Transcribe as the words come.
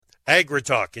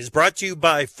AgriTalk is brought to you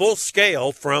by Full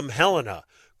Scale from Helena.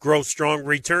 Grow strong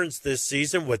returns this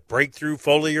season with breakthrough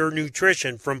foliar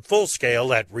nutrition from Full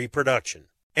Scale at Reproduction.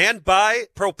 And by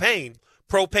Propane.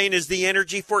 Propane is the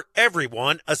energy for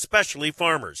everyone, especially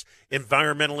farmers.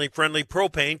 Environmentally friendly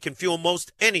propane can fuel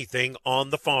most anything on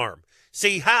the farm.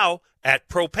 See how at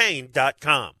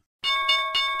propane.com.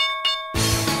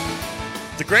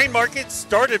 The grain market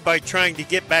started by trying to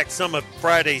get back some of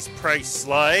Friday's price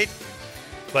slide,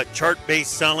 but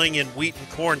chart-based selling in wheat and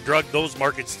corn drugged those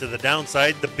markets to the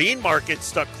downside. The bean market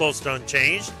stuck close to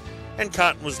unchanged, and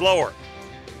cotton was lower.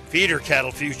 Feeder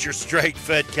cattle futures dragged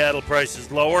fed cattle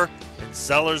prices lower, and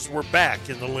sellers were back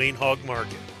in the lean hog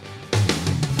market.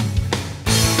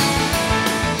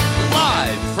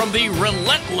 Live from the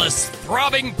relentless,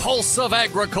 throbbing pulse of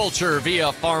agriculture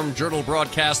via Farm Journal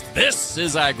broadcast, this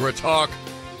is AgriTalk.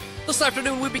 This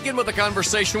afternoon, we begin with a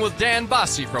conversation with Dan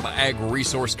Bossie from Ag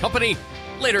Resource Company.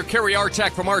 Later, Kerry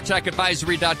Artak from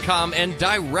ArtakAdvisory.com. And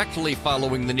directly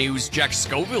following the news, Jack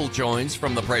Scoville joins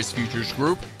from the Price Futures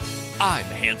Group. I'm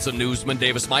handsome newsman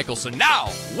Davis Michelson.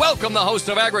 Now, welcome the host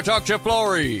of AgriTalk, Chip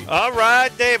Flory. All right,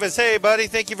 Davis. Hey, buddy.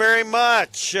 Thank you very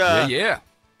much. Yeah.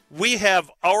 We have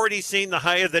already seen the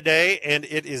high of the day, and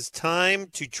it is time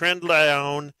to trend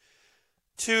down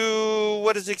to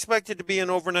what is expected to be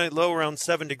an overnight low around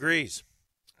 7 degrees.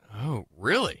 Oh,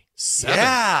 really? 7?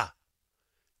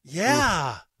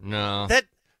 Yeah. Oof. No.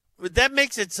 That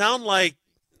makes it sound like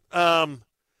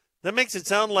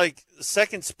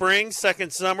second spring,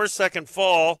 second summer, second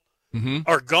fall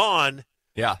are gone.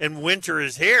 Yeah. And winter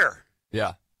is here.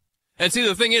 Yeah. And see,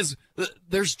 the thing is,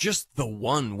 there's just the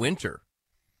one winter.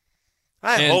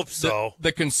 I hope so.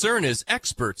 The concern is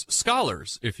experts,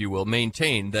 scholars, if you will,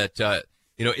 maintain that,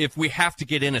 if we have to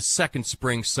get in a second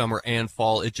spring, summer, and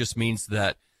fall, it just means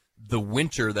that the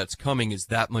winter that's coming is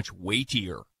that much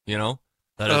weightier, that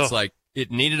it's like it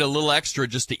needed a little extra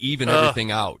just to even everything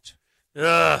out.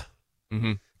 I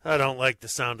don't like the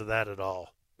sound of that at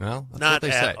all. Well, that's not what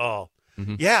they at say. all.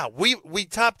 Mm-hmm. Yeah, we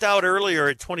topped out earlier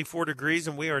at 24 degrees,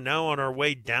 and we are now on our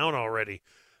way down already.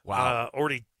 Wow.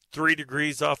 Already 3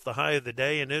 degrees off the high of the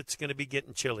day, and it's going to be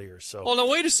getting chillier. So. Well, now,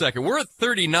 wait a second. We're at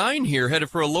 39 here, headed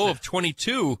for a low of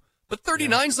 22, but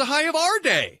 39's the high of our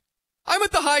day. I'm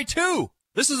at the high, too.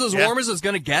 This is as warm as it's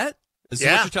going to get? Is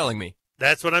that what you're telling me?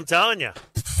 That's what I'm telling you.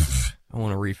 I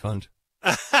want a refund.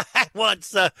 I want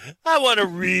a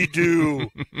redo.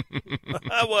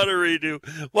 I want a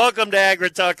redo. Welcome to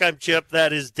AgriTalk. I'm Chip.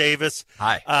 That is Davis.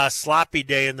 Hi. Sloppy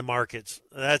day in the markets.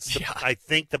 That's, I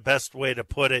think, the best way to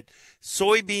put it.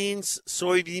 Soybeans,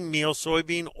 soybean meal,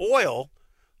 soybean oil,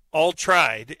 all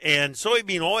tried. And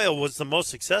soybean oil was the most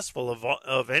successful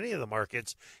of any of the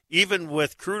markets, even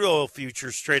with crude oil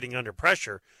futures trading under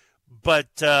pressure. But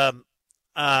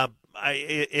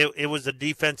it was a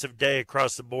defensive day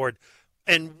across the board.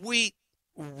 And wheat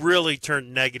really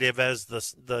turned negative as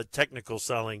the technical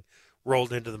selling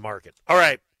rolled into the market. All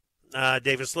right,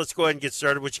 Davis, let's go ahead and get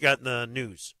started. What you got in the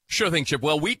news? Sure thing, Chip.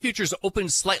 Well, wheat futures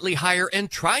opened slightly higher and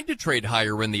tried to trade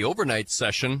higher in the overnight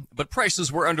session, but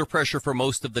prices were under pressure for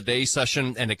most of the day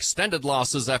session and extended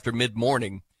losses after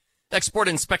mid-morning. Export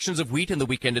inspections of wheat in the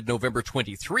week ended November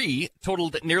 23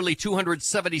 totaled nearly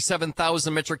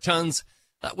 277,000 metric tons.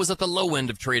 That was at the low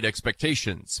end of trade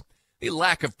expectations. The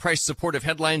lack of price-supportive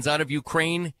headlines out of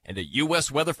Ukraine and a U.S.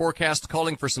 weather forecast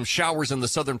calling for some showers in the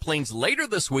southern plains later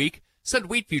this week sent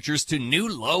wheat futures to new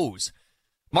lows.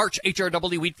 March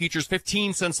HRW wheat futures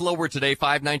 15 cents lower today,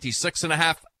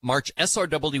 596.5. March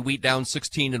SRW wheat down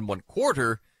 16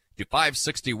 1/4 to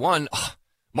 561.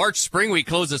 March spring wheat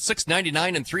closed at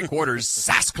 699 3/4.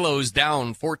 SAS closed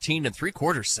down 14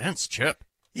 3/4 cents. Chip.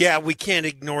 Yeah, we can't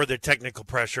ignore the technical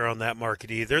pressure on that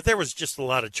market either. There was just a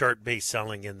lot of chart-based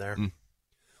selling in there.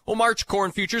 Well, March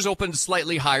corn futures opened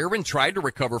slightly higher and tried to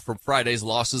recover from Friday's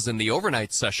losses in the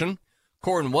overnight session.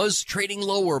 Corn was trading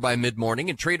lower by mid-morning,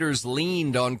 and traders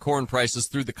leaned on corn prices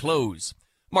through the close.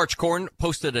 March corn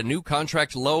posted a new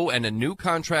contract low and a new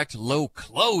contract low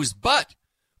close, but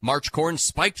March corn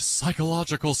spiked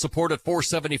psychological support at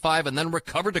 475 and then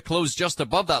recovered to close just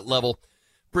above that level.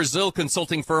 Brazil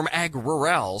consulting firm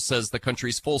AgRural says the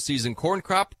country's full-season corn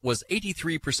crop was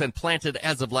 83% planted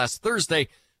as of last Thursday.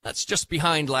 That's just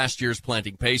behind last year's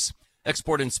planting pace.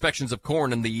 Export inspections of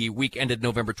corn in the week ended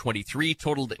November 23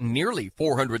 totaled nearly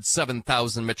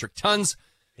 407,000 metric tons.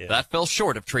 Yeah. That fell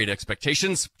short of trade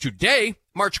expectations. Today,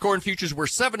 March corn futures were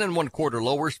 7 1/4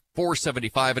 lower,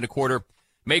 475 1/4.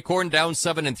 May corn down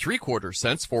 7 3/4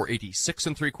 cents, 486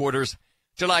 3/4.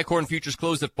 July corn futures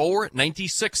closed at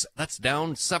 496. That's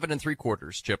down 7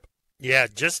 3/4, Chip. Yeah,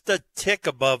 just a tick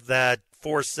above that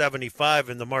 475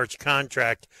 in the March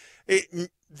contract.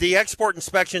 the export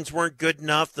inspections weren't good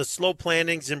enough. The slow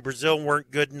plantings in Brazil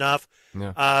weren't good enough.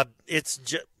 Yeah.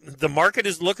 The market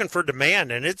is looking for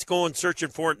demand, and it's going searching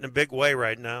for it in a big way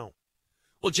right now.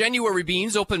 Well, January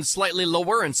beans opened slightly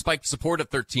lower and spiked support at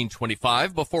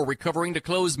 $13.25 before recovering to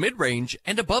close mid-range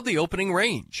and above the opening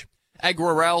range.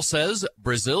 AgriTalk says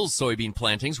Brazil's soybean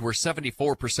plantings were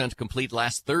 74% complete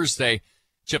last Thursday.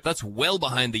 Chip, that's well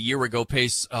behind the year-ago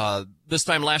pace. This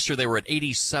time last year, they were at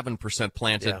 87%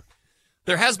 planted. Yeah.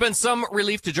 There has been some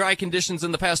relief to dry conditions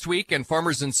in the past week, and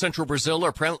farmers in central Brazil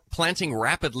are planting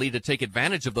rapidly to take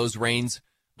advantage of those rains.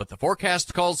 But the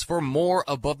forecast calls for more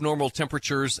above normal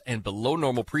temperatures and below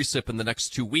normal precip in the next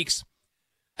 2 weeks.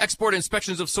 Export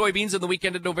inspections of soybeans in the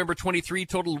weekend of November 23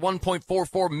 totaled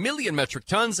 1.44 million metric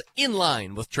tons, in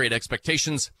line with trade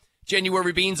expectations.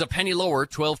 January beans a penny lower,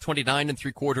 $12.29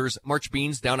 3/4. March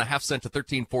beans down a half cent to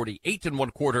 $13.48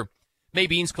 1/4. May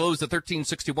beans closed at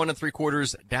 $13.61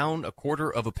 3/4, down a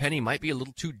quarter of a penny. Might be a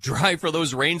little too dry for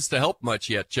those rains to help much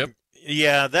yet, Chip.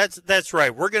 Yeah, that's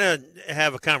right. We're going to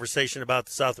have a conversation about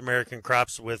the South American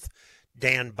crops with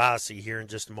Dan Bossi here in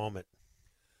just a moment.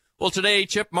 Well, today,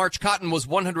 Chip, March cotton was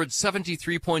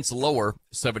 173 points lower,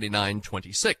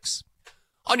 79.26.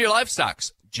 On your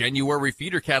livestocks, January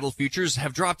feeder cattle futures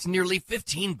have dropped nearly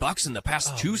 $15 in the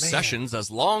past two sessions as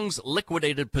longs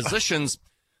liquidated positions.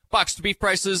 Boxed beef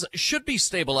prices should be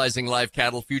stabilizing live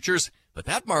cattle futures, but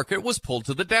that market was pulled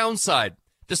to the downside.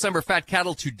 December fat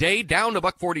cattle today down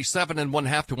 $1.47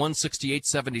 1/2 to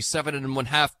 168.77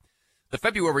 1/2. The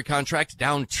February contract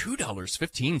down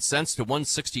 $2.15 to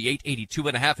 168.82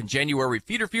 1/2, and January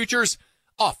feeder futures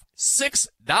off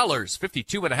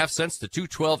 $6.52 1/2 to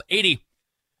 212.80.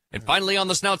 And finally, on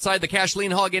the snout side, the cash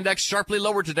lean hog index sharply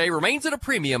lower today, remains at a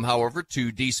premium, however,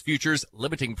 to Dees futures,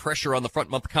 limiting pressure on the front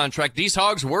month contract. Dees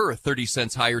hogs were 30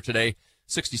 cents higher today,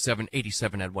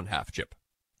 67.87 1/2, Chip.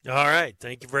 All right.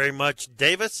 Thank you very much,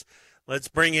 Davis. Let's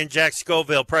bring in Jack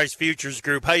Scoville, Price Futures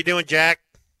Group. How you doing, Jack?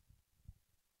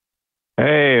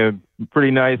 Hey,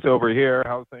 pretty nice over here.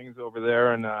 How's things over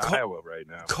there in Iowa right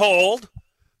now? Cold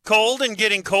and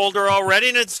getting colder already,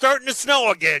 and it's starting to snow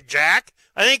again, Jack.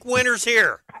 I think winter's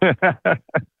here.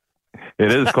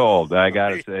 It is cold. I got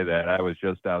to say that. I was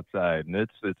just outside, and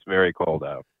it's very cold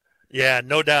out. Yeah,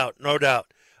 no doubt.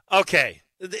 Okay.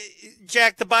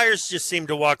 Jack, the buyers just seem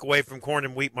to walk away from corn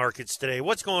and wheat markets today.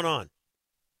 What's going on?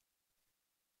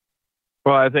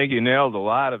 Well, I think you nailed a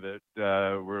lot of it.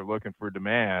 We're looking for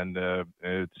demand.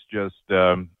 It's just,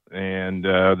 and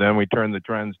then we turned the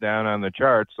trends down on the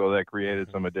chart, so that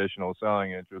created some additional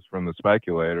selling interest from the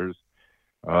speculators,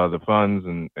 the funds,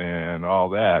 and all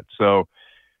that. So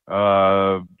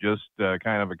just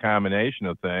kind of a combination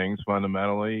of things.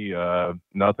 Fundamentally,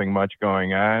 nothing much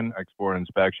going on. Export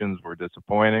inspections were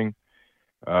disappointing.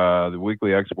 The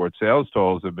weekly export sales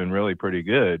totals have been really pretty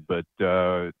good, but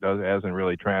it hasn't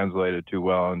really translated too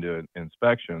well into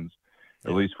inspections,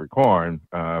 at least for corn.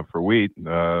 For wheat,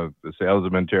 the sales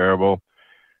have been terrible.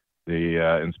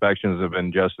 The inspections have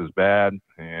been just as bad,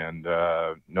 and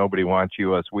nobody wants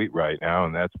U.S. wheat right now,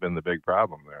 and that's been the big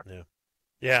problem there.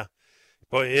 Yeah.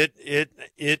 Boy, it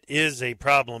is a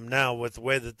problem now with the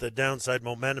way that the downside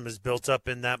momentum is built up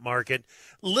in that market.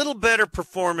 Little better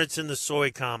performance in the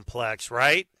soy complex,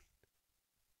 right?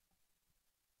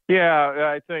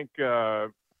 Yeah, I think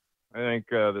the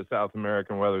South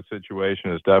American weather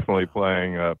situation is definitely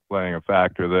playing a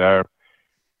factor there.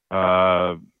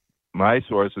 My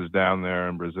sources down there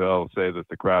in Brazil say that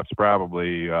the crop's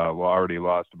probably already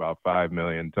lost about 5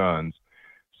 million tons.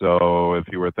 So if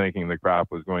you were thinking the crop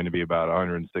was going to be about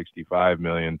 165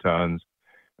 million tons,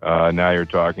 now you're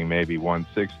talking maybe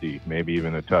 160, maybe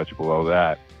even a touch below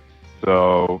that.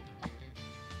 So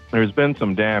there's been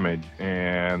some damage,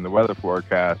 and the weather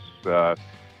forecasts do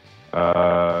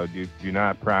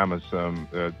not promise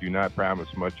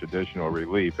much additional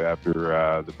relief after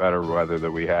the better weather that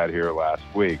we had here last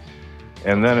week.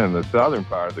 And then in the southern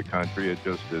part of the country, it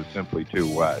just is simply too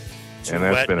wet. And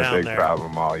that's been a big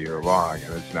problem all year long,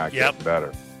 and it's not getting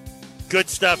better. Good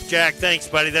stuff, Jack. Thanks,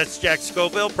 buddy. That's Jack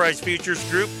Scoville, Price Futures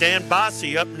Group. Dan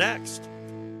Bossi up next.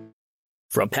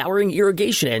 From powering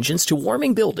irrigation engines to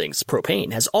warming buildings,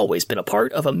 propane has always been a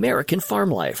part of American farm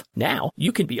life. Now,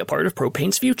 you can be a part of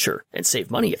propane's future and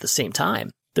save money at the same time.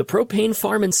 The Propane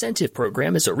Farm Incentive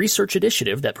Program is a research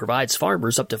initiative that provides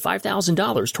farmers up to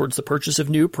 $5,000 towards the purchase of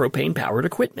new propane-powered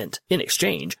equipment. In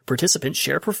exchange, participants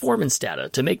share performance data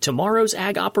to make tomorrow's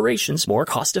ag operations more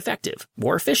cost-effective,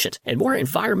 more efficient, and more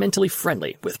environmentally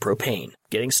friendly with propane.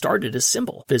 Getting started is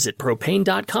simple. Visit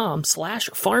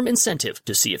propane.com/farm incentive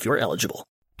to see if you're eligible.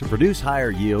 To produce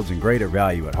higher yields and greater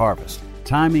value at harvest,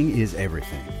 timing is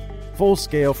everything. Full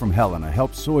Scale from Helena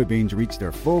helps soybeans reach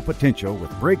their full potential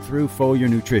with breakthrough foliar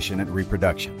nutrition at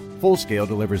reproduction. Full Scale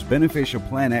delivers beneficial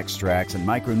plant extracts and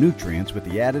micronutrients with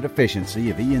the added efficiency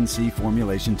of ENC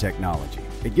formulation technology.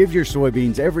 It gives your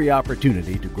soybeans every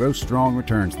opportunity to grow strong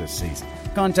returns this season.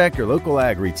 Contact your local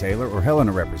ag retailer or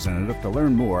Helena representative to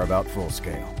learn more about Full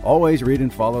Scale. Always read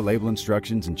and follow label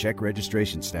instructions and check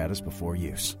registration status before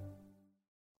use.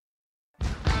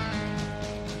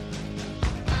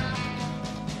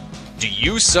 Do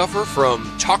you suffer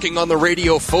from talking on the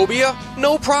radio phobia?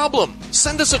 No problem.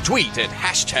 Send us a tweet at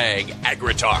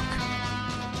 #AgriTalk.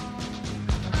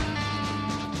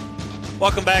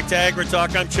 Welcome back to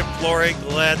AgriTalk. I'm Chip Flory.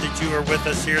 Glad that you are with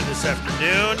us here this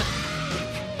afternoon.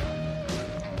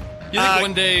 You think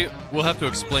one day we'll have to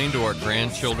explain to our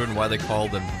grandchildren why they call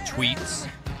them tweets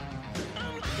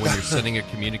when you're sending a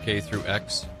communique through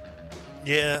X?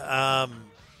 Yeah,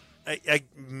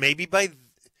 maybe by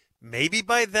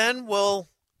then we'll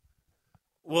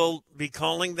be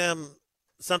calling them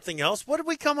something else. What did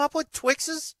we come up with?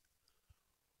 Twixes?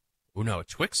 Oh, no, a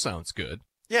Twix sounds good.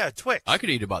 Yeah, Twix. I could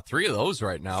eat about 3 of those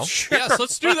right now. Sure. Yes,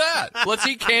 let's do that. Let's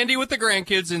eat candy with the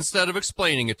grandkids instead of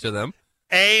explaining it to them.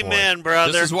 Amen, Boy,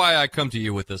 brother. This is why I come to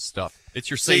you with this stuff. It's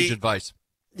your sage advice.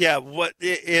 Yeah, what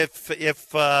if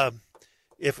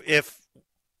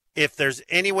there's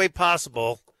any way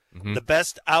possible, the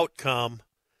best outcome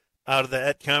out of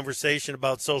that conversation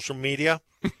about social media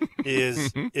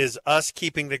is us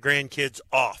keeping the grandkids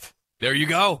off. There you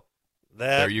go.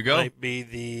 That there you go. might be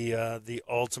the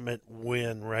ultimate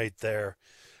win right there.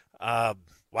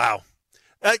 Wow.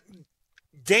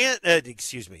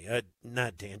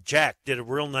 Not Dan. Jack did a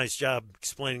real nice job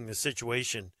explaining the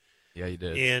situation. Yeah, he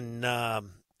did.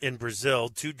 In Brazil,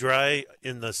 too dry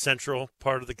in the central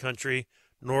part of the country,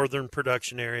 northern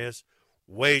production areas,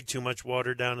 way too much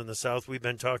water down in the south. We've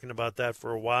been talking about that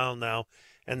for a while now,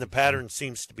 and the pattern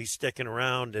seems to be sticking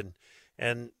around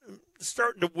and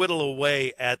starting to whittle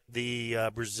away at the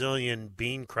Brazilian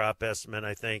bean crop estimate,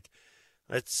 I think.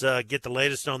 Let's get the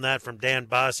latest on that from Dan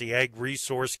Bossy, Ag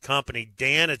Resource Company.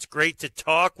 Dan, it's great to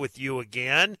talk with you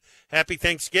again. Happy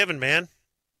Thanksgiving, man.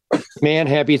 Man,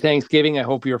 happy Thanksgiving. I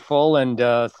hope you're full and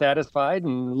satisfied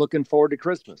and looking forward to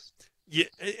Christmas. Yeah,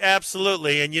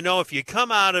 absolutely. And, if you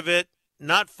come out of it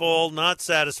not full, not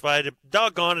satisfied,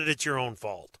 doggone it, it's your own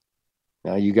fault.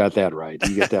 No, you got that right.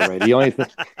 The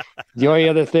only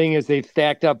other thing is they've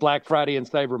stacked up Black Friday and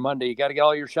Cyber Monday. You got to get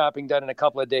all your shopping done in a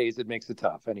couple of days. It makes it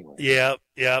tough anyway.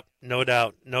 Yep. No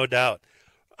doubt.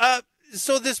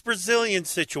 So this Brazilian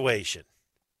situation,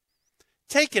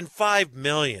 taking 5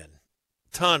 million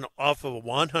ton off of a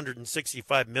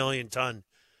 165 million ton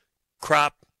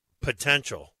crop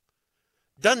potential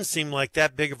doesn't seem like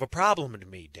that big of a problem to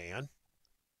me, Dan.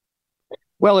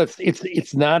 Well,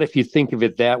 it's not if you think of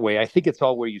it that way. I think it's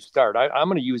all where you start. I'm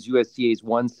going to use USDA's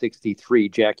 163.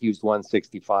 Jack used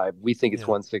 165. We think it's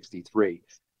 163.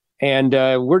 And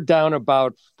we're down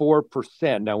about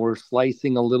 4%. Now we're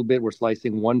slicing a little bit. We're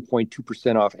slicing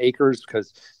 1.2% off acres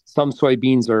because some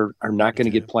soybeans are not going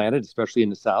to get planted, especially in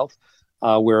the south,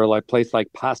 where a place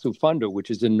like Passo Fundo,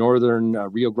 which is in northern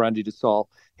Rio Grande do Sul,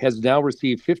 has now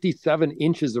received 57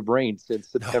 inches of rain since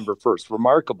September 1st.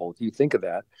 Remarkable if you think of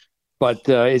that. But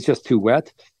it's just too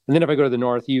wet. And then if I go to the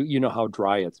north, you know how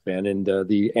dry it's been. And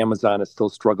the Amazon is still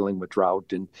struggling with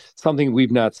drought and something we've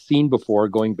not seen before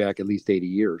going back at least 80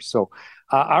 years. So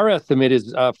our estimate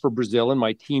is for Brazil and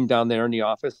my team down there in the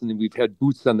office, and then we've had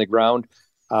boots on the ground.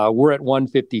 We're at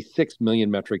 156 million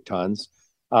metric tons.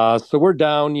 So we're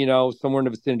down, somewhere in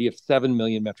the vicinity of 7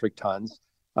 million metric tons,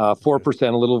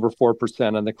 4%, a little over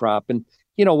 4% on the crop. And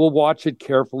we'll watch it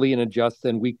carefully and adjust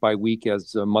then week by week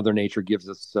as Mother Nature gives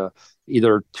us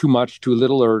either too much, too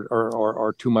little,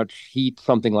 or too much heat,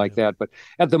 something like that. But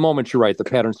at the moment, you're right. The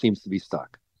pattern seems to be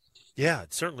stuck. Yeah,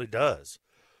 it certainly does.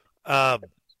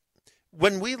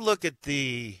 When we look at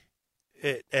the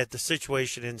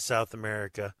situation in South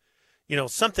America,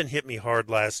 something hit me hard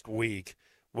last week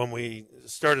when we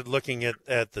started looking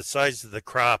at the size of the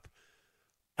crop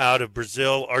out of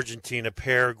Brazil, Argentina,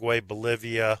 Paraguay,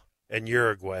 Bolivia, and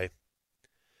Uruguay.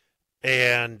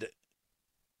 And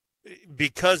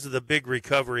because of the big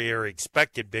recovery or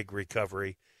expected big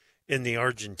recovery in the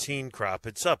Argentine crop,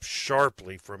 it's up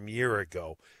sharply from a year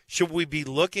ago. Should we be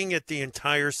looking at the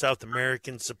entire South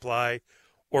American supply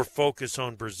or focus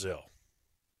on Brazil?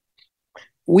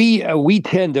 We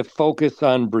tend to focus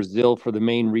on Brazil for the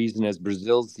main reason as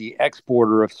Brazil's the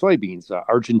exporter of soybeans.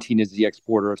 Argentina is the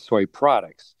exporter of soy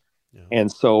products. Yeah.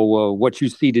 And so what you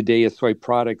see today is soy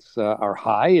products are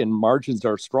high and margins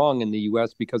are strong in the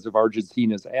U.S. because of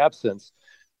Argentina's absence.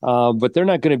 But they're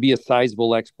not going to be a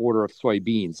sizable exporter of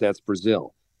soybeans. That's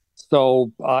Brazil.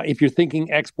 So if you're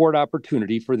thinking export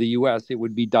opportunity for the U.S., it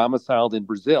would be domiciled in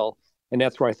Brazil, and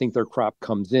that's where I think their crop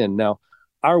comes in. Now,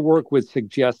 our work would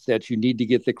suggest that you need to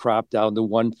get the crop down to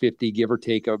 150, give or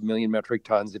take a million metric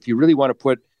tons. If you really want to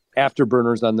put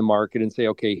afterburners on the market and say,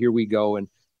 okay, here we go, and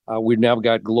we've now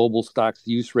got global stocks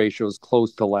use ratios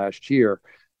close to last year.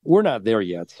 We're not there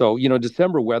yet. So,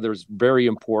 December weather is very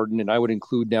important, and I would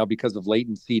include now, because of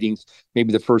latent seedings,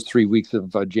 maybe the first 3 weeks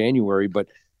of January, but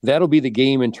that'll be the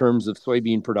game in terms of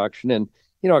soybean production. And,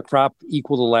 a crop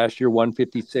equal to last year,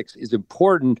 156, is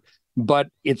important, but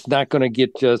it's not going to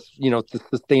get just, to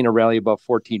sustain a rally above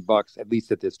 $14, at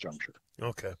least at this juncture.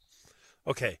 Okay.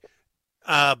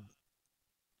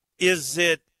 Is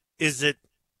it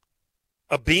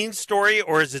a bean story,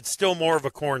 or is it still more of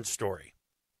a corn story,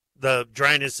 the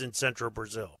dryness in central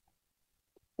Brazil?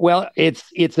 Well,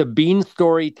 it's a bean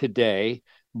story today,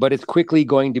 but it's quickly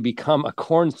going to become a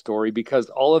corn story, because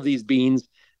all of these beans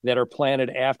that are planted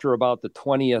after about the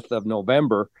 20th of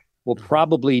November will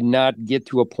probably not get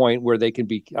to a point where they can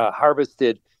be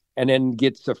harvested and then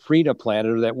get safrinha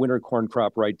planted, or that winter corn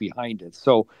crop right behind it.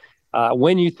 So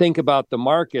when you think about the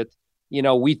market,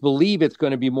 we believe it's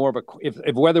going to be more of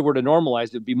if weather were to normalize,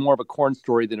 it'd be more of a corn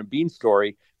story than a bean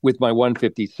story with my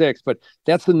 156. But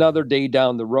that's another day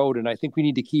down the road, and I think we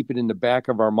need to keep it in the back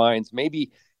of our minds,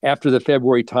 maybe after the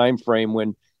February timeframe,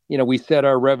 when we set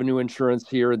our revenue insurance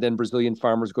here, and then Brazilian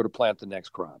farmers go to plant the next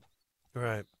crop.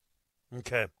 Right.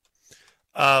 Okay.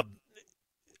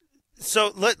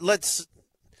 So let's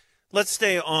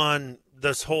stay on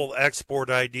this whole export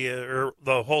idea, or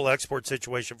the whole export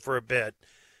situation, for a bit.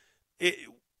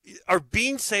 Our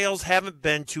bean sales haven't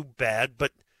been too bad,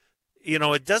 but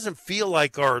it doesn't feel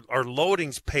like our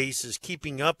loadings pace is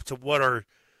keeping up to what our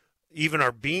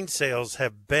bean sales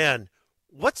have been.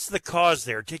 What's the cause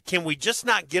there? Can we just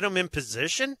not get them in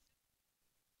position?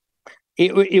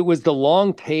 It was the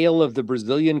long tail of the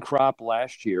Brazilian crop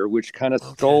last year, which kind of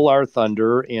stole our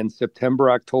thunder in September,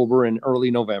 October, and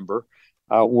early November.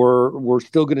 We're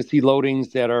still going to see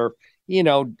loadings that are,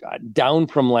 down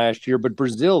from last year. But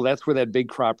Brazil, that's where that big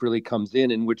crop really comes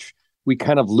in which we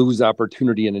kind of lose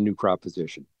opportunity in a new crop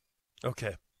position.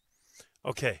 Okay.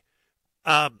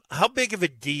 How big of a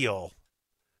deal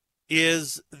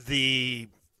is the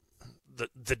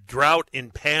drought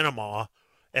in Panama,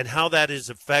 and how that is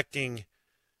affecting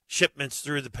shipments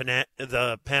through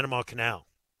the Panama Canal?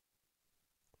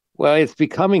 Well, it's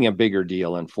becoming a bigger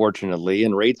deal, unfortunately,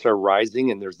 and rates are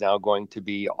rising, and there's now going to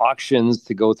be auctions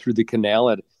to go through the canal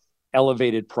at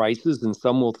elevated prices, and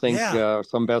some will think,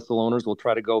 some vessel owners will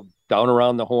try to go down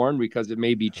around the horn because it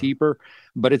may be cheaper,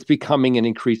 but it's becoming an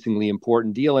increasingly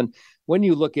important deal. And when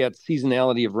you look at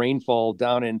seasonality of rainfall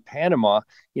down in Panama,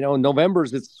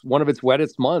 it's one of its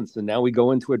wettest months, and now we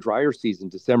go into a drier season,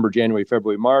 December, January,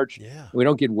 February, March. Yeah. We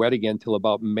don't get wet again till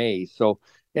about May. So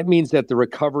that means that the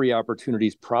recovery opportunity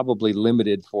is probably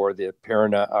limited for the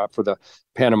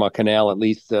Panama Canal, at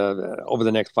least over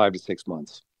the next 5 to 6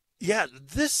 months. Yeah,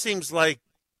 this seems like,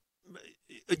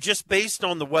 just based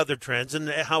on the weather trends and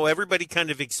how everybody kind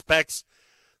of expects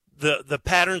the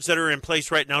patterns that are in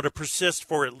place right now to persist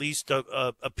for at least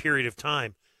a period of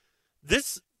time,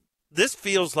 this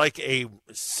feels like a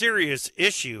serious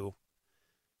issue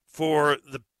for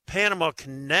the Panama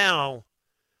Canal,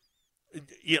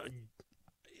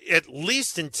 at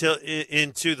least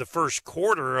into the first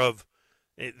quarter of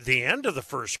the end of the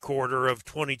first quarter of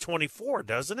 2024,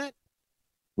 doesn't it?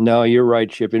 No, you're right,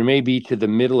 Chip. It may be to the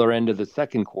middle or end of the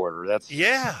second quarter. That's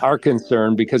our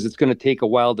concern, because it's going to take a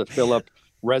while to fill up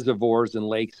reservoirs and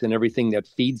lakes and everything that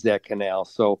feeds that canal.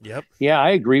 So,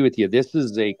 I agree with you. This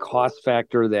is a cost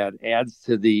factor that adds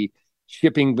to the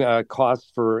shipping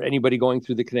costs for anybody going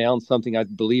through the canal, and something I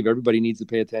believe everybody needs to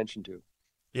pay attention to.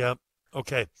 Yep.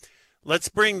 Okay. Let's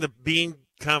bring the bean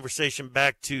conversation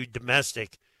back to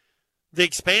domestic. The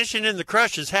expansion in the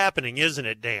crush is happening, isn't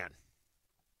it, Dan?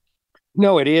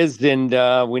 No, it is. And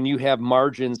when you have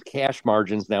margins, cash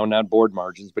margins now, not board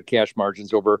margins, but cash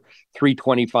margins over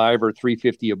 $3.25 or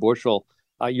 $3.50 a bushel,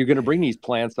 you're going to bring these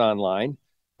plants online.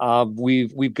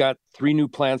 We've got 3 new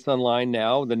plants online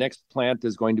now. The next plant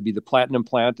is going to be the Platinum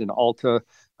plant in Alta,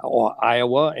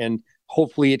 Iowa, and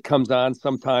hopefully it comes on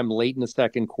sometime late in the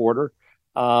second quarter.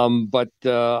 But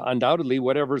undoubtedly,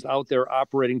 whatever's out there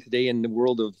operating today in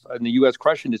the U.S.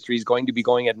 crush industry is going to be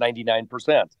going at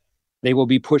 99%. They will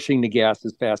be pushing the gas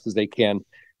as fast as they can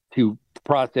to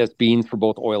process beans for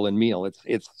both oil and meal.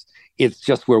 It's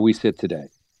just where we sit today.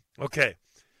 Okay.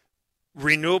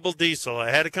 Renewable diesel.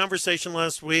 I had a conversation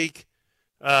last week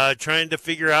trying to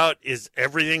figure out, is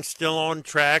everything still on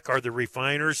track? Are the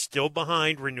refiners still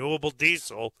behind renewable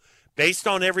diesel based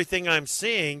on everything I'm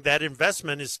seeing, that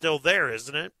investment is still there,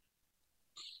 isn't it?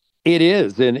 It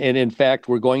is. And in fact,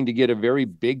 we're going to get a very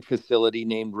big facility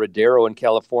named Rodero in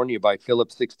California by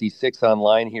Phillips 66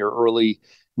 online here early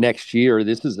next year.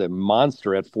 This is a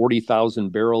monster at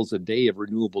 40,000 barrels a day of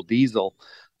renewable diesel.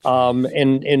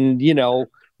 The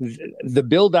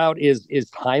build out is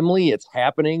timely. It's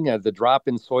happening. The drop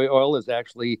in soy oil is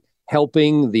actually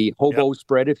helping the hobo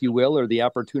spread, if you will, or the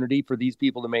opportunity for these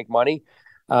people to make money.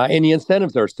 And the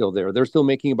incentives are still there. They're still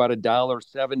making about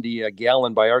 $1.70 a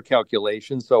gallon by our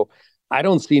calculations. So I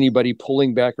don't see anybody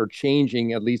pulling back or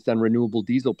changing, at least on renewable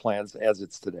diesel plants as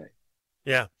it's today.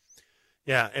 Yeah.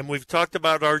 Yeah. And we've talked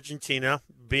about Argentina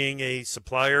being a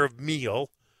supplier of meal.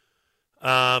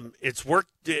 It's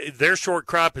worked. Their short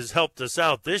crop has helped us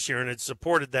out this year, and it's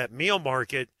supported that meal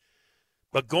market.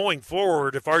 But going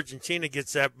forward, if Argentina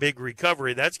gets that big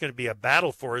recovery, that's going to be a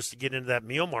battle for us to get into that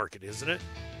meal market, isn't it?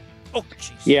 Oh,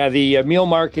 geez. Yeah, the meal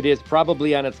market is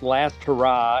probably on its last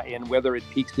hurrah, and whether it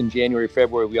peaks in January,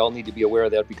 February, we all need to be aware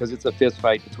of that because it's a fist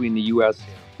fight between the U.S.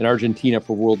 and Argentina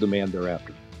for world demand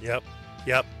thereafter. Yep.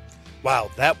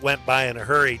 Wow, that went by in a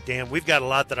hurry, Dan. We've got a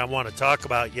lot that I want to talk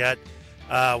about yet.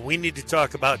 We need to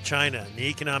talk about China and the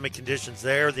economic conditions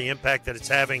there, the impact that it's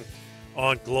having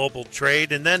on global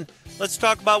trade, and then let's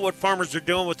talk about what farmers are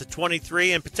doing with the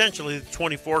 23 and potentially the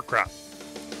 24 crop.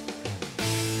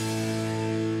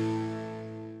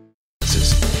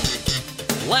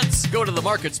 Let's go to the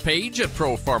markets page at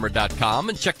profarmer.com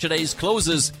and check today's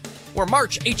closes, where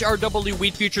March HRW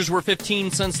wheat futures were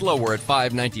 15 cents lower at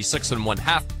 5.96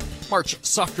 1/2. March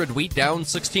soft red wheat down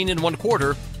 16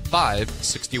 1/4,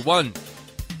 5.61.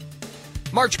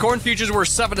 March corn futures were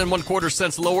 7 1/4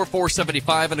 cents lower,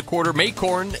 4.75 1/4. May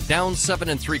corn down 7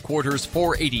 3/4,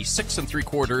 4.86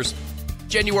 3/4.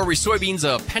 January soybeans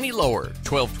a penny lower,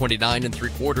 12.29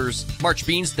 3/4. March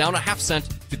beans down a half cent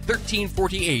to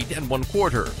 13.48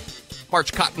 1/4.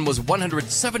 March cotton was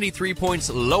 173 points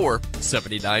lower,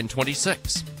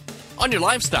 79.26. On your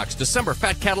livestocks, December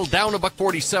fat cattle down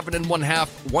 $1.47 1/2,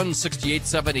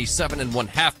 168.77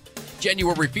 1/2.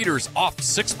 January feeders off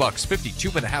 $6,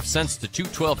 52.5 cents to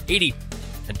 212.80.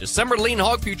 And December lean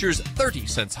hog futures 30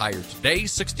 cents higher today,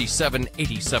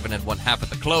 67.87 1/2 at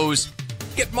the close.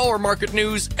 Get more market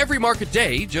news every market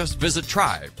day. Just visit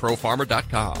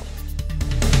tryprofarmer.com.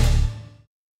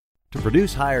 To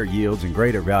produce higher yields and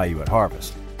greater value at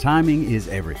harvest, timing is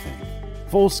everything.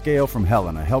 Full Scale from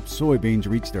Helena helps soybeans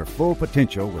reach their full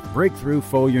potential with breakthrough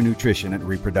foliar nutrition at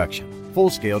reproduction. Full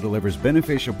Scale delivers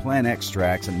beneficial plant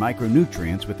extracts and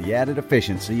micronutrients with the added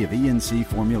efficiency of ENC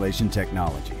formulation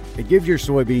technology. It gives your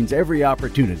soybeans every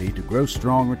opportunity to grow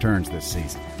strong returns this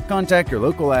season. Contact your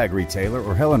local ag retailer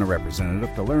or Helena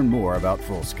representative to learn more about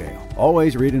Full Scale.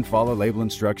 Always read and follow label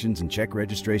instructions and check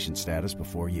registration status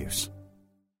before use.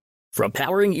 From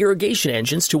powering irrigation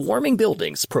engines to warming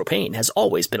buildings, propane has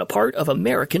always been a part of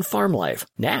American farm life.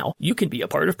 Now, you can be a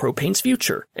part of propane's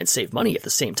future and save money at the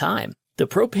same time. The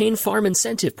Propane Farm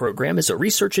Incentive Program is a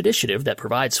research initiative that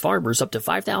provides farmers up to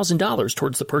 $5,000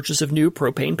 towards the purchase of new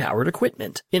propane-powered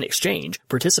equipment. In exchange,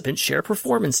 participants share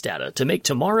performance data to make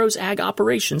tomorrow's ag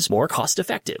operations more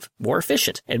cost-effective, more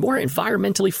efficient, and more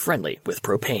environmentally friendly with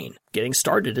propane. Getting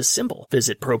started is simple.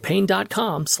 Visit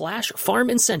propane.com/farm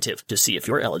incentive to see if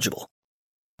you're eligible.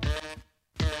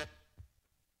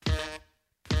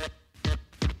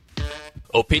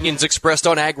 Opinions expressed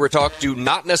on AgriTalk do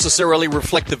not necessarily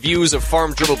reflect the views of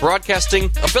Farm Journal Broadcasting,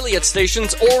 affiliate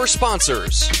stations, or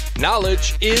sponsors.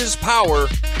 Knowledge is power.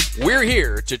 We're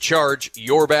here to charge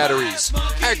your batteries.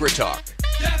 AgriTalk.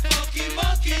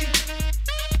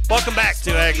 Welcome back to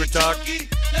AgriTalk.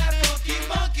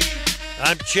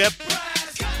 I'm Chip.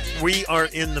 We are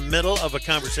in the middle of a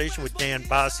conversation with Dan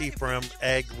Bosse from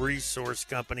Ag Resource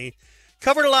Company.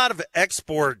 Covered a lot of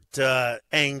export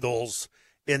angles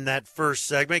in that first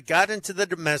segment, got into the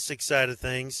domestic side of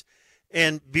things.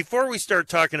 And before we start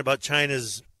talking about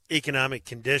China's economic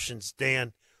conditions,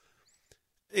 Dan,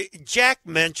 Jack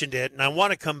mentioned it, and I want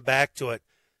to come back to it.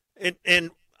 And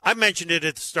I mentioned it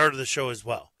at the start of the show as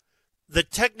well. The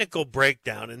technical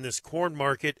breakdown in this corn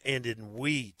market and in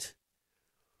wheat,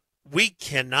 we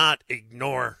cannot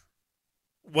ignore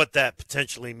what that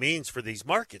potentially means for these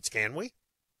markets, can we?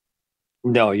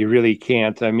 No, you really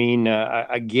can't. I mean,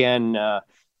 the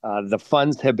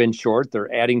funds have been short.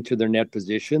 They're adding to their net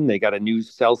position. They got a new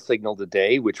sell signal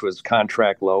today, which was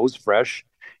contract lows, fresh,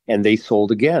 and they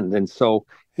sold again. And so,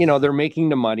 they're making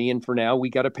the money. And for now, we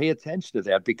got to pay attention to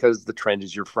that because the trend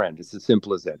is your friend. It's as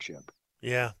simple as that, Chip.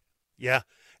 Yeah.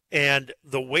 And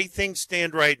the way things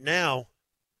stand right now,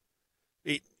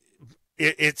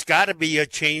 it's got to be a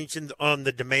change on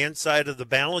the demand side of the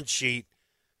balance sheet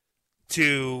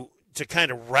to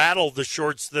kind of rattle the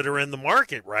shorts that are in the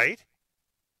market, right?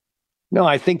 No,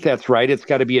 I think that's right. It's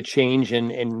got to be a change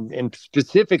in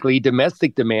specifically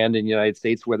domestic demand in the United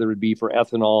States, whether it be for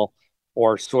ethanol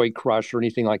or soy crush or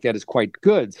anything like that, is quite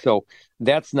good. So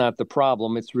that's not the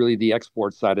problem. It's really the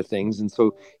export side of things. And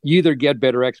so you either get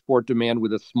better export demand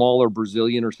with a smaller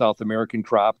Brazilian or South American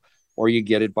crop, or you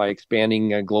get it by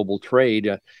expanding global trade.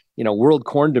 World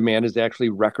corn demand is actually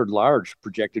record large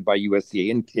projected by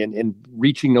USDA and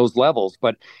reaching those levels,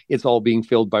 but it's all being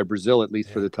filled by Brazil, at least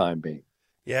for the time being.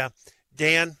 Yeah.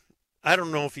 Dan, I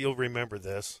don't know if you'll remember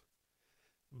this,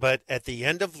 but at the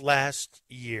end of last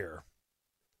year,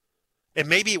 and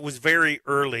maybe it was very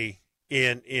early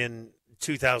in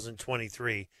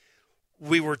 2023,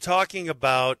 we were talking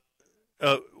about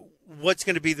what's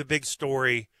going to be the big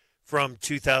story from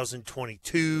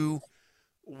 2022,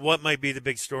 what might be the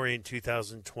big story in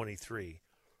 2023.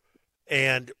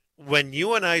 And when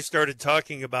you and I started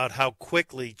talking about how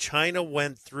quickly China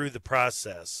went through the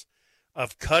process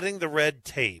of cutting the red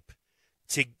tape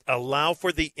to allow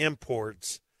for the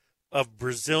imports of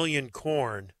Brazilian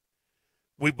corn,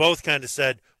 we both kind of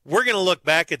said, we're going to look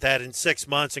back at that in 6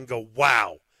 months and go,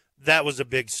 wow, that was a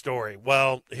big story.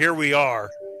 Well, here we are,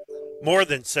 more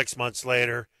than 6 months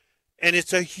later, and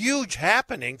it's a huge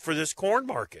happening for this corn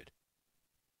market.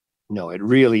 No, it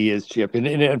really is, Chip. And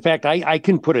in fact, I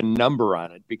can put a number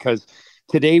on it because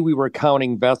today we were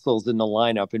counting vessels in the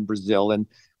lineup in Brazil. And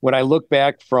when I look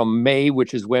back from May,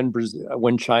 which is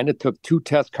when China took 2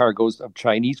 test cargoes of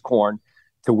Chinese corn,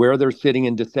 to where they're sitting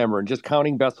in December, and just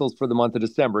counting vessels for the month of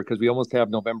December, because we almost have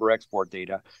November export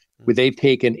data, where they've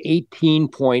taken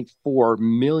 18.4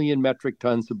 million metric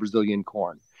tons of Brazilian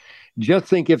corn. Just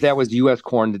think if that was U.S.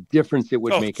 corn, the difference it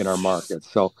would make in our market.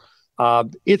 So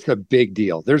it's a big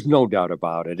deal. There's no doubt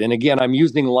about it. And again, I'm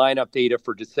using lineup data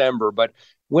for December, but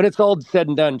when it's all said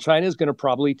and done, China is going to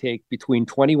probably take between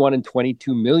 21 and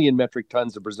 22 million metric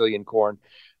tons of Brazilian corn.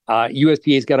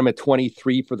 USDA's got them at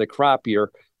 23 for the crop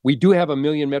year. We do have 1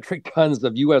 million metric tons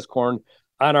of U.S. corn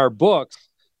on our books,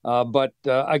 but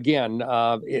again,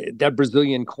 that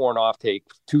Brazilian corn offtake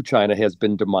to China has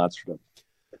been demonstrative.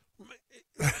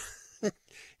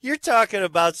 You're talking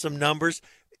about some numbers.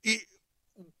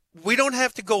 We don't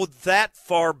have to go that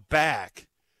far back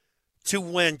to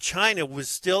when China was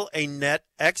still a net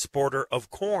exporter of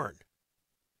corn.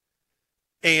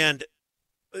 And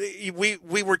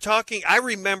we were talking, I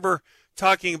remember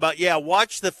talking about,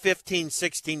 watch the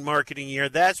 15-16 marketing year.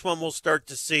 That's when we'll start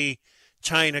to see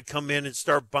China come in and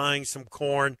start buying some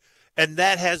corn. And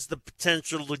that has the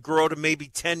potential to grow to maybe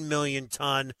 10 million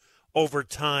ton over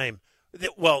time.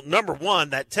 Well, number one,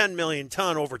 that 10 million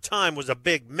ton over time was a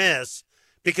big miss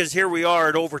because here we are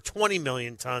at over 20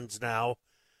 million tons now.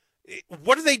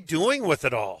 What are they doing with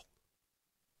it all?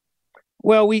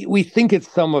 Well, we think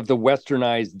it's some of the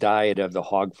westernized diet of the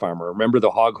hog farmer. Remember the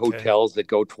hog hotels that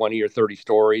go 20 or 30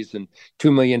 stories and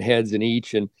 2 million heads in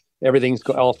each, and everything's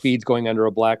all feeds going under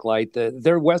a black light.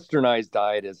 Their westernized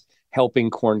diet is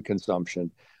helping corn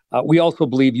consumption. We also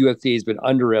believe USDA has been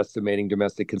underestimating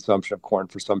domestic consumption of corn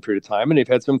for some period of time, and they've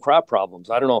had some crop problems.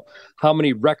 I don't know how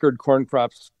many record corn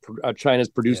crops China's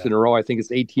produced in a row. I think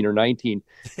it's 18 or 19,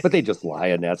 but they just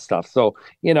lie on that stuff. So,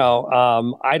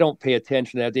 I don't pay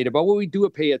attention to that data, but what we do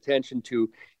pay attention to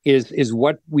is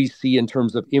what we see in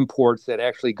terms of imports that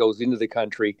actually goes into the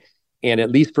country. And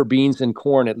at least for beans and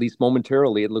corn, at least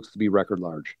momentarily, it looks to be record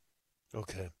large.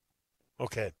 Okay.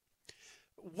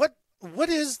 What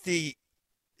is the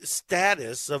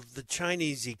status of the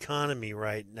Chinese economy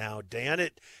right now, Dan?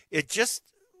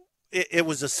 It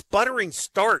was a sputtering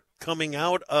start coming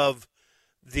out of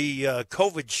the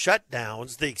COVID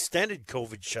shutdowns, the extended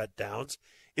COVID shutdowns.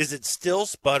 Is it still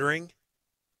sputtering?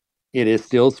 It is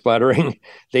still sputtering.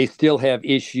 They still have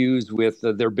issues with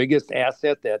their biggest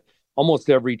asset that almost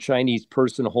every Chinese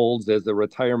person holds as a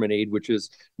retirement aid, which is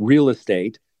real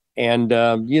estate. And,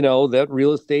 that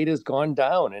real estate has gone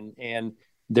down, and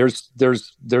there's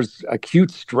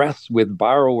acute stress with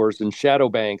borrowers and shadow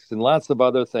banks and lots of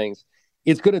other things.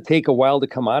 It's going to take a while to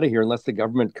come out of here unless the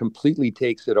government completely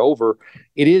takes it over.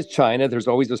 It is China. There's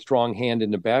always a strong hand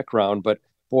in the background, but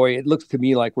boy, it looks to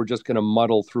me like we're just going to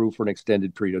muddle through for an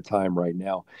extended period of time right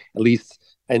now, at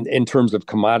least in terms of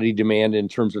commodity demand, in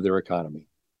terms of their economy.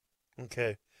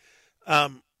 Okay.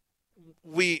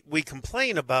 We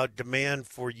complain about demand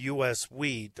for U.S.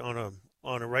 wheat on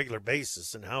a regular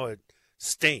basis and how it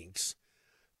stinks.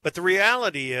 But the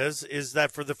reality is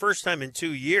that for the first time in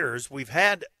 2 years, we've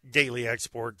had daily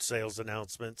export sales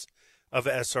announcements of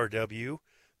SRW,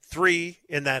 3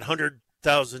 in that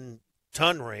 100,000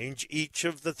 ton range, each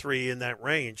of the 3 in that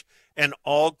range, and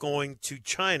all going to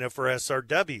China for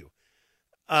SRW.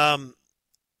 Um,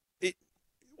 it,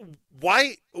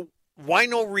 why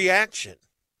no reaction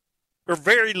or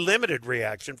very limited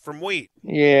reaction from wheat?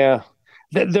 Yeah,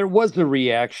 there was a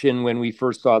reaction when we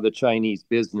first saw the Chinese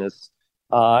business,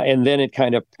 and then it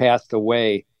kind of passed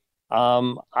away.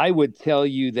 I would tell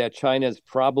you that China is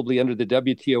probably under the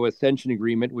WTO Ascension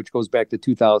Agreement, which goes back to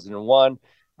 2001.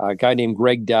 A guy named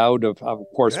Greg Dowd, of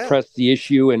course, pressed the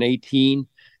issue in 18,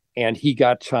 and he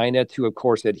got China to, of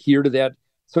course, adhere to that.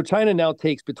 So China now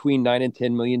takes between 9 and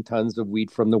 10 million tons of wheat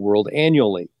from the world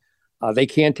annually. They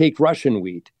can't take Russian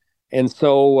wheat. And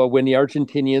so when the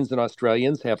Argentinians and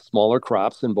Australians have smaller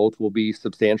crops, and both will be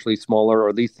substantially smaller, or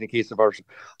at least in the case of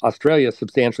Australia,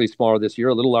 substantially smaller this year,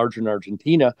 a little larger in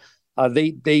Argentina,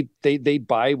 they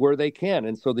buy where they can.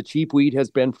 And so the cheap wheat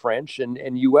has been French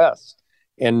and U.S.,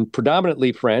 and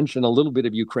predominantly French and a little bit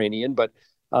of Ukrainian, but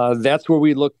that's where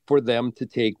we look for them to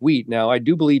take wheat. Now, I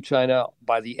do believe China,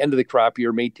 by the end of the crop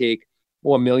year, may take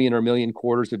a million or a million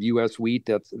quarters of U.S. wheat.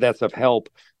 That's of help,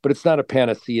 but it's not a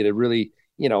panacea to really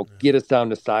get us down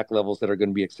to stock levels that are going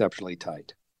to be exceptionally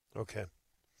tight. Okay.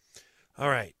 All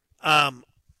right.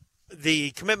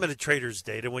 The commitment of traders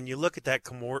data, when you look at that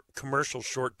commercial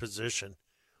short position,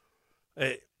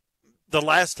 the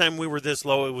last time we were this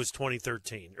low, it was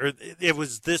 2013. Or it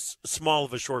was this small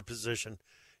of a short position,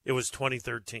 it was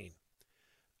 2013.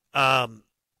 That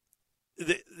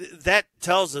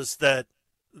tells us that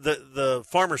the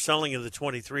farmer selling of the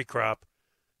 23 crop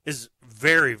is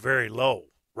very, very low,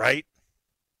 right?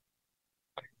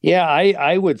 Yeah,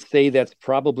 I would say that's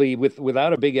probably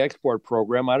without a big export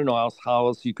program. I don't know how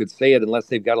else you could say it unless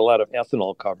they've got a lot of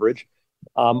ethanol coverage.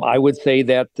 I would say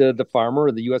that the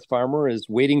farmer, the U.S. farmer, is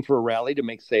waiting for a rally to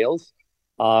make sales.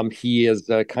 He has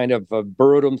kind of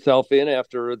burrowed himself in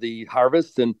after the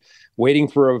harvest and waiting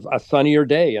for a sunnier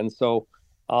day. And so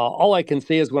all I can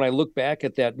say is when I look back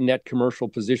at that net commercial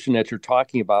position that you're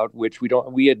talking about, which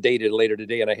we had dated later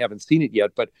today and I haven't seen it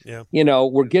yet, but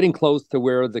we're getting close to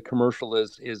where the commercial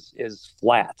is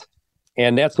flat.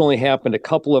 And that's only happened a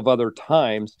couple of other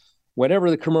times.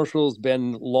 Whenever the commercial has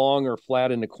been long or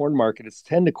flat in the corn market, it's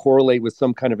tend to correlate with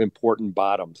some kind of important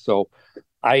bottom. So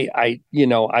I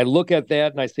look at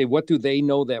that and I say, what do they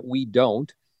know that we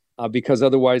don't? Because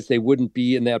otherwise they wouldn't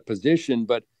be in that position.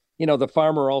 But the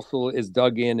farmer also is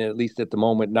dug in, at least at the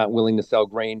moment, not willing to sell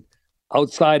grain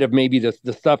outside of maybe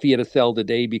the stuff he had to sell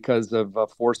today because of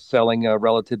forced selling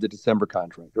relative to December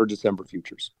contract or December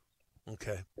futures.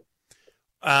 Okay.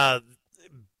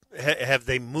 Have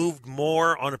they moved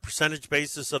more on a percentage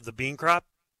basis of the bean crop?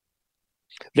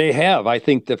 They have. I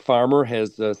think the farmer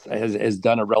has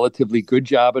done a relatively good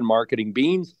job in marketing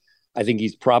beans. I think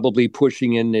he's probably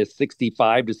pushing in the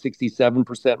 65 to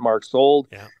 67% mark sold.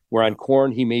 Yeah. Where on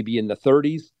corn, he may be in the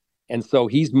 30s. And so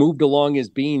he's moved along his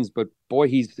beans, but boy,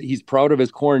 he's proud of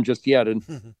his corn just yet.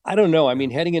 And I don't know. I mean,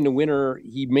 heading into winter,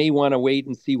 he may want to wait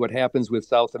and see what happens with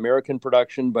South American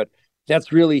production, but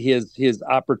that's really his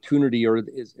opportunity, or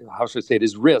how should I say it,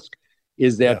 his risk,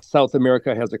 is that South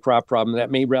America has a crop problem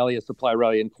that may rally a supply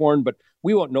rally in corn, but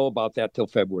we won't know about that till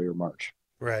February or March.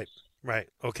 Right.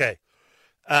 Okay.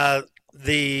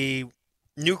 The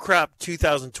new crop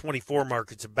 2024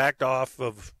 markets have backed off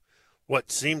of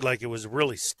what seemed like it was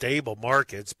really stable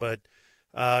markets, but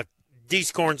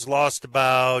D's corn's lost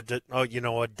about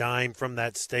a dime from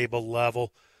that stable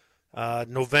level.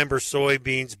 November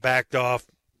soybeans backed off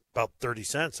about 30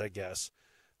 cents, I guess.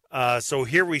 So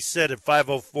here we sit at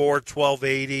 504,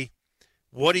 1280.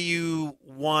 What do you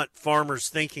want farmers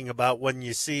thinking about when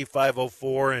you see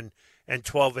 504 and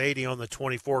 1280 on the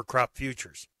 24 crop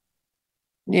futures?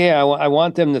 Yeah, I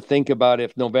want them to think about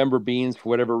if November beans, for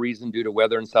whatever reason, due to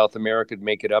weather in South America,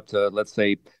 make it up to, let's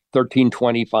say,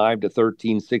 1325 to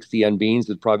 1360 on beans,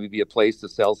 it'd probably be a place to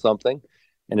sell something.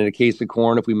 And in the case of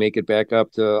corn, if we make it back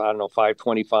up to,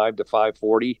 525 to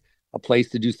 540, a place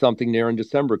to do something there in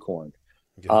December corn.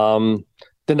 Yeah.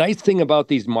 The nice thing about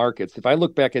these markets, if I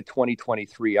look back at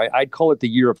 2023, I'd call it the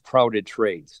year of crowded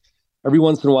trades. Every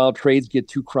once in a while, trades get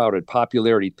too crowded,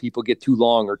 popularity, people get too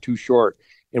long or too short.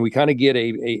 And we kind of get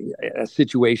a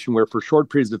situation where for short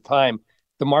periods of time,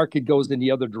 the market goes in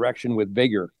the other direction with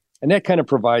vigor. And that kind of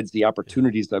provides the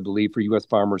opportunities, I believe, for U.S.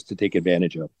 farmers to take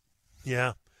advantage of.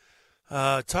 Yeah.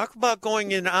 Talk about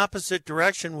going in opposite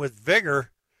direction with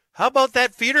vigor. How about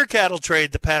that feeder cattle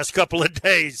trade the past couple of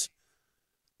days?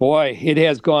 Boy, it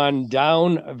has gone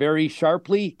down very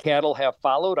sharply. Cattle have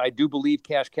followed. I do believe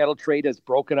cash cattle trade has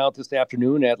broken out this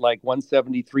afternoon at like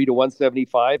 173 to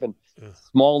 175 and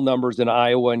small numbers in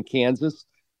Iowa and Kansas.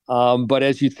 But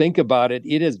as you think about it,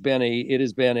 it has been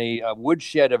a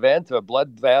woodshed event, a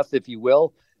bloodbath, if you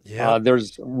will. Yeah.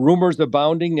 There's rumors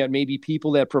abounding that maybe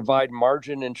people that provide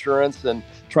margin insurance and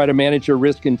try to manage their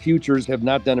risk in futures have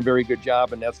not done a very good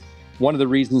job, and that's one of the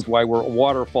reasons why we're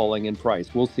waterfalling in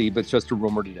price. We'll see, but it's just a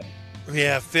rumor today.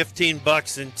 Yeah,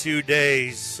 $15 in 2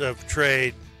 days of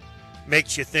trade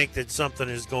makes you think that something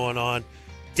is going on.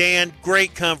 Dan,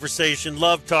 great conversation.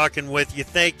 Love talking with you.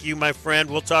 Thank you, my friend.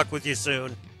 We'll talk with you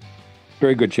soon.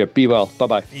 Very good, Chip. Be well.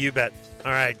 Bye-bye. You bet.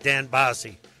 All right, Dan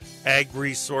Bossy, Ag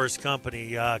Resource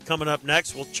Company. Coming up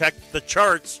next, we'll check the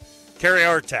charts. Kerry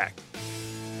Artak.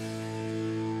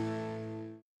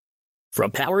 From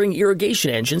powering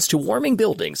irrigation engines to warming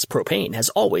buildings, propane has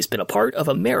always been a part of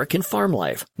American farm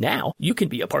life. Now, you can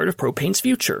be a part of propane's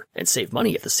future and save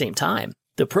money at the same time.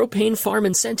 The Propane Farm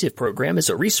Incentive Program is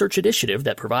a research initiative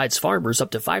that provides farmers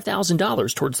up to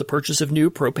 $5,000 towards the purchase of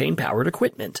new propane-powered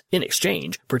equipment. In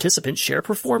exchange, participants share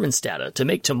performance data to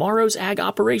make tomorrow's ag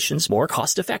operations more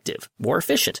cost-effective, more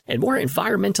efficient, and more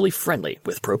environmentally friendly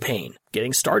with propane.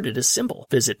 Getting started is simple.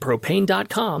 Visit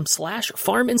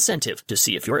propane.com/farm incentive to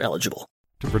see if you're eligible.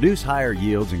 To produce higher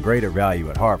yields and greater value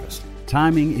at harvest,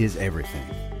 timing is everything.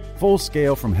 Full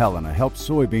Scale from Helena helps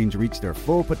soybeans reach their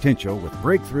full potential with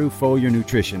breakthrough foliar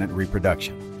nutrition and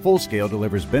reproduction. Full Scale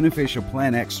delivers beneficial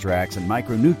plant extracts and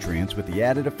micronutrients with the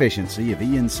added efficiency of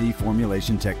ENC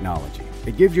formulation technology.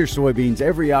 It gives your soybeans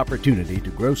every opportunity to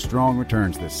grow strong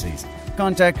returns this season.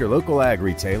 Contact your local ag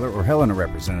retailer or Helena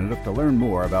representative to learn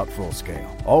more about Full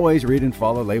Scale. Always read and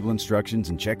follow label instructions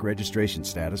and check registration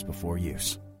status before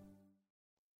use.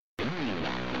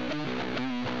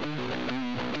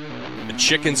 The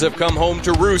chickens have come home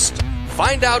to roost.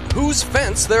 Find out whose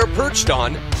fence they're perched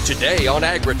on today on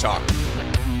AgriTalk.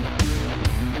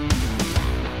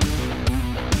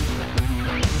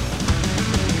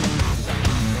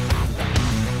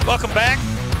 Welcome back.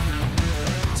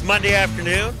 It's Monday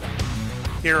afternoon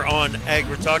here on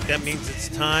AgriTalk. That means it's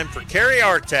time for Kerry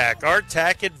Artak,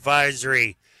 Artak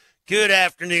Advisory. Good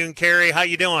afternoon, Kerry. How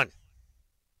you doing?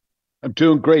 I'm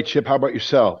doing great, Chip. How about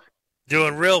yourself?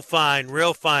 Doing real fine,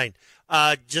 real fine.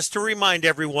 Just to remind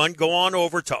everyone, go on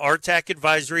over to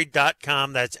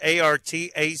artakadvisory.com. That's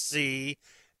ARTAC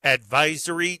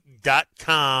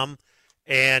advisory.com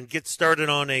and get started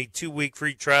on a 2-week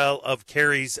free trial of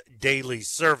Kerry's daily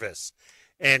service.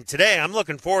 And today I'm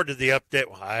looking forward to the update.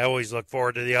 Well, I always look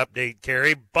forward to the update,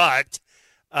 Kerry, but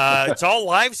it's all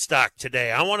livestock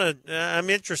today. I'm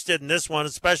interested in this one,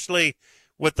 especially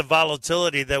with the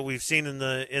volatility that we've seen in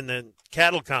the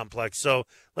cattle complex. So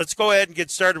let's go ahead and get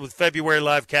started with February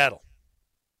live cattle.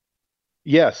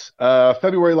 Yes,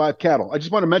 February live cattle. I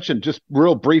just want to mention just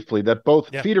real briefly that both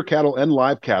feeder cattle and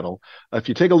live cattle, if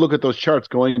you take a look at those charts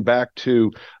going back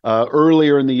to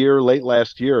earlier in the year, late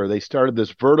last year, they started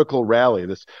this vertical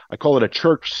rally. I call it a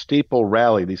church steeple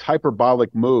rally, these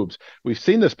hyperbolic moves. We've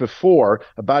seen this before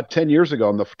about 10 years ago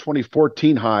in the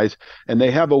 2014 highs, and they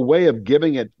have a way of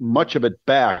giving it much of it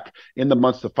back in the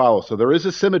months to follow. So there is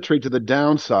a symmetry to the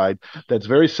downside that's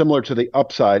very similar to the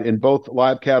upside in both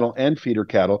live cattle and feeder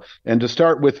cattle. And to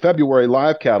start with February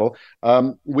live cattle,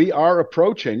 we are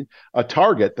approaching a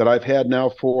target that I've had now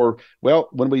for, well,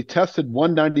 when we tested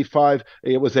 195,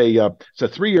 it's a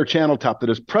 3-year channel top that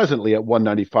is presently at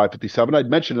 195.57. I'd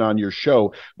mentioned it on your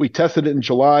show. We tested it in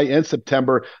July and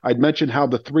September. I'd mentioned how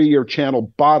the 3-year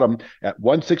channel bottom at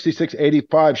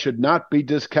 166.85 should not be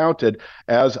discounted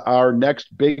as our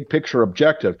next big picture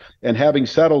objective. And having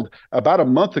settled about a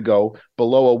month ago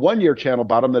below a 1-year channel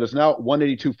bottom that is now at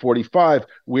 182.45,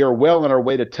 we are well on our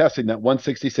way to testing that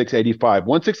 166.85.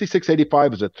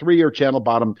 166.85 is a 3-year channel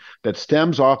bottom that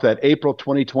stems off that April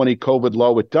 2020 COVID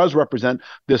low. It does represent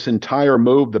this entire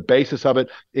move, the basis of it.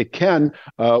 It can,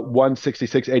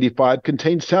 166.85,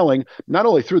 contain selling not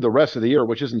only through the rest of the year,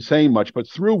 which isn't saying much, but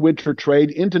through winter trade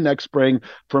into next spring.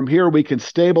 From here, we can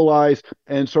stabilize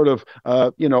and sort of,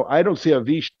 I don't see a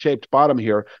V-shaped bottom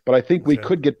here, but I think we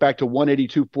could get back to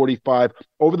 182.45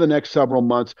 over the next several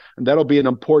months, and that'll be an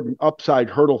important upside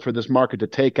hurdle for this market to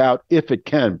take out if it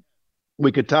can.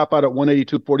 We could top out at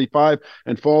 182.45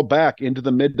 and fall back into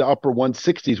the mid to upper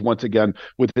 160s once again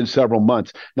within several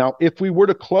months. Now, if we were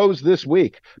to close this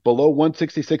week below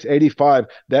 166.85,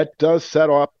 that does set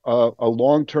off a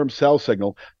long-term sell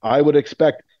signal. I would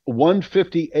expect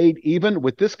 158 even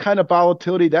with this kind of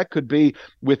volatility. That could be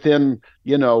within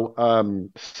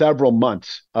several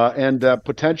months, and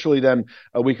potentially then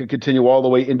we could continue all the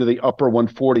way into the upper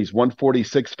 140s,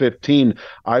 146.15.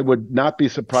 I would not be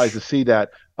surprised to see that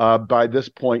by this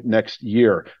point next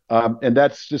year, and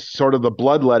that's just sort of the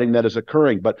bloodletting that is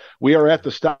occurring. But we are at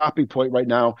the stopping point right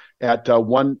now at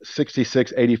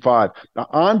 166.85.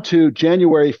 On to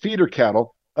January feeder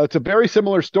cattle. it's a very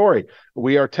similar story.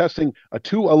 We are testing a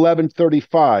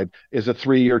 211.35 is a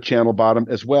 3-year channel bottom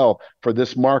as well for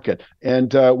this market.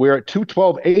 And we're at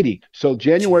 212.80. So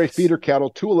January feeder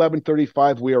cattle,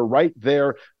 211.35. We are right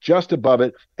there, just above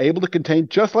it, able to contain,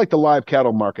 just like the live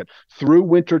cattle market, through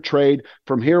winter trade.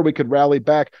 From here, we could rally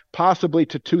back possibly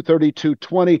to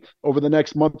 232.20 over the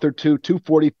next month or two,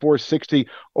 244.60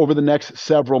 over the next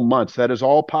several months. That is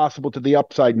all possible to the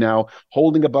upside now,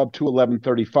 holding above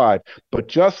 211.35. But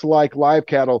just like live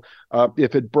cattle,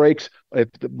 if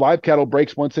the live cattle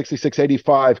breaks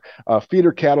 166.85,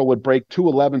 feeder cattle would break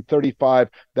 211.35.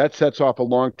 That sets off a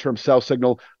long-term sell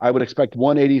signal. I would expect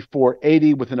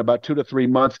 184.80 within about 2 to 3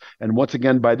 months. And once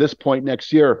again, by this point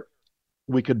next year,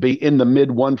 we could be in the mid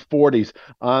 140s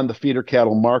on the feeder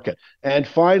cattle market. And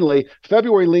finally,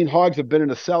 February lean hogs have been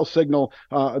in a sell signal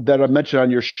that I mentioned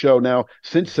on your show now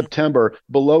since September,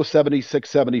 below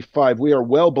 76.75. We are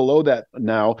well below that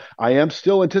now. I am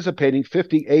still anticipating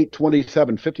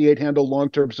 58.27, 58 handle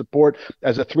long-term support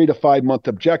as a 3 to 5 month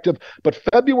objective. But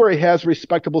February has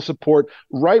respectable support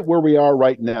right where we are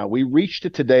right now. We reached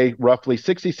it today, roughly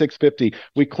 66.50.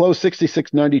 We closed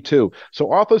 66.92.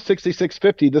 So off of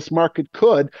 66.50, this market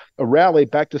could rally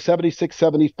back to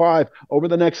 76.75 over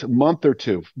the next month or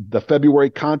two. The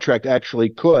February contract actually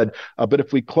could, but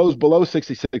if we close below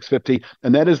 66.50,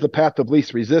 and that is the path of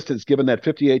least resistance given that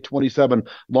 58.27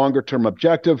 longer term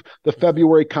objective, the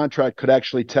February contract could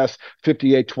actually test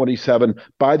 58.27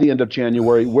 by the end of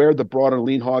January, where the broader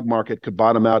lean hog market could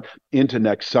bottom out into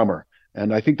next summer.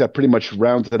 And I think that pretty much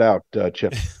rounds it out,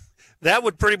 Chip. That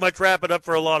would pretty much wrap it up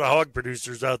for a lot of hog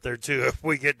producers out there too if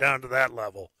we get down to that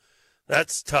level.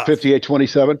 That's tough.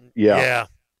 58.27? Yeah.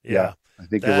 I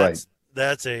think you're right.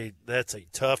 That's a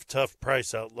tough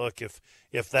price outlook if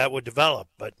that would develop.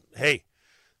 But hey,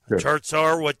 sure. Charts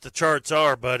are what the charts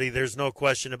are, buddy. There's no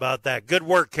question about that. Good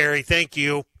work, Kerry. Thank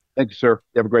you. Thank you, sir.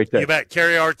 You have a great day. You bet.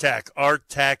 Kerry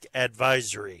Artak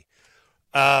Advisory.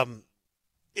 Something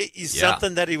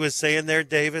that he was saying there,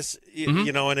 Davis,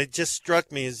 you know, and it just struck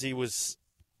me as he was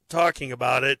talking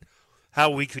about it, how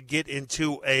we could get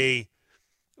into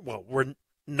we're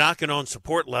knocking on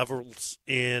support levels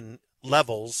in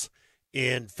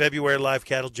February live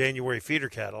cattle, January feeder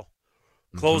cattle.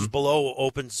 Close below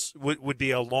opens would be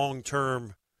a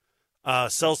long-term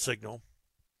sell signal.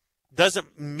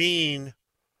 Doesn't mean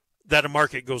that a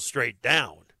market goes straight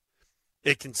down.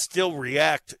 It can still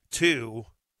react to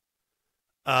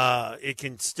a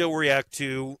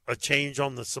change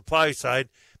on the supply side,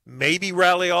 maybe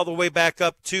rally all the way back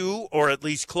up to, or at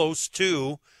least close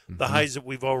to, the highs that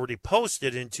we've already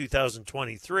posted in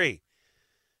 2023.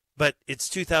 But it's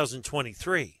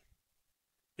 2023.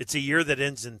 It's a year that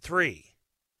ends in 3.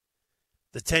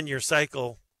 The 10-year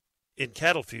cycle in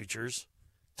cattle futures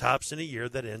tops in a year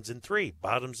that ends in 3,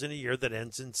 bottoms in a year that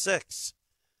ends in 6.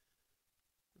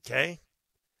 Okay?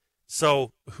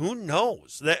 So who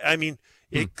knows?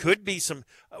 It could be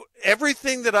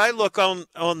everything that I look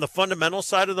on the fundamental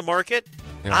side of the market,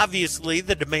 obviously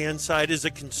the demand side is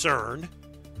a concern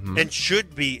and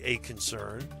should be a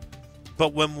concern.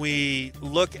 But when we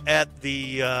look at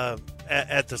the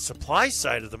supply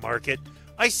side of the market,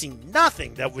 I see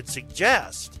nothing that would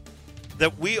suggest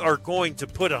that we are going to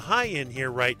put a high in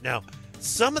here right now.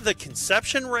 Some of the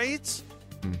conception rates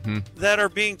that are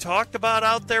being talked about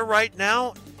out there right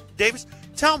now, Davis,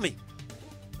 tell me,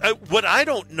 what I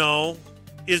don't know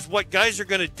is what guys are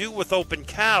going to do with open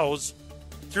cows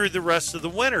through the rest of the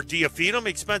winter. Do you feed them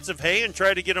expensive hay and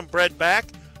try to get them bred back?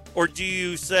 Or do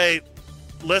you say,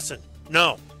 listen,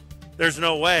 no, there's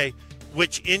no way,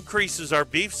 which increases our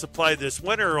beef supply this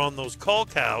winter on those cull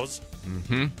cows?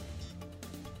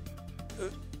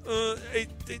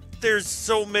 There's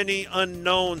so many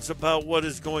unknowns about what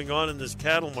is going on in this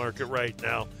cattle market right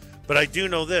now. But I do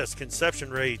know this, conception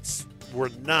rates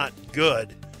were not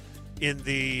good in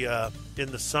the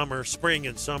spring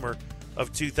and summer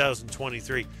of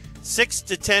 2023. 6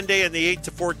 to 10 day and the 8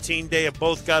 to 14 day have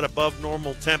both got above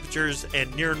normal temperatures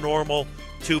and near normal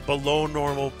to below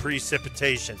normal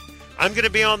precipitation. I'm going to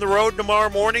be on the road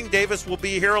tomorrow morning. Davis will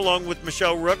be here along with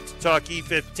Michelle Rook to talk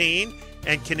E15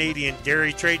 and Canadian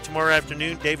dairy trade tomorrow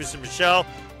afternoon. Davis and Michelle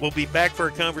will be back for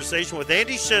a conversation with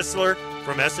Andy Schisler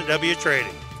from S&W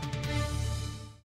Trading.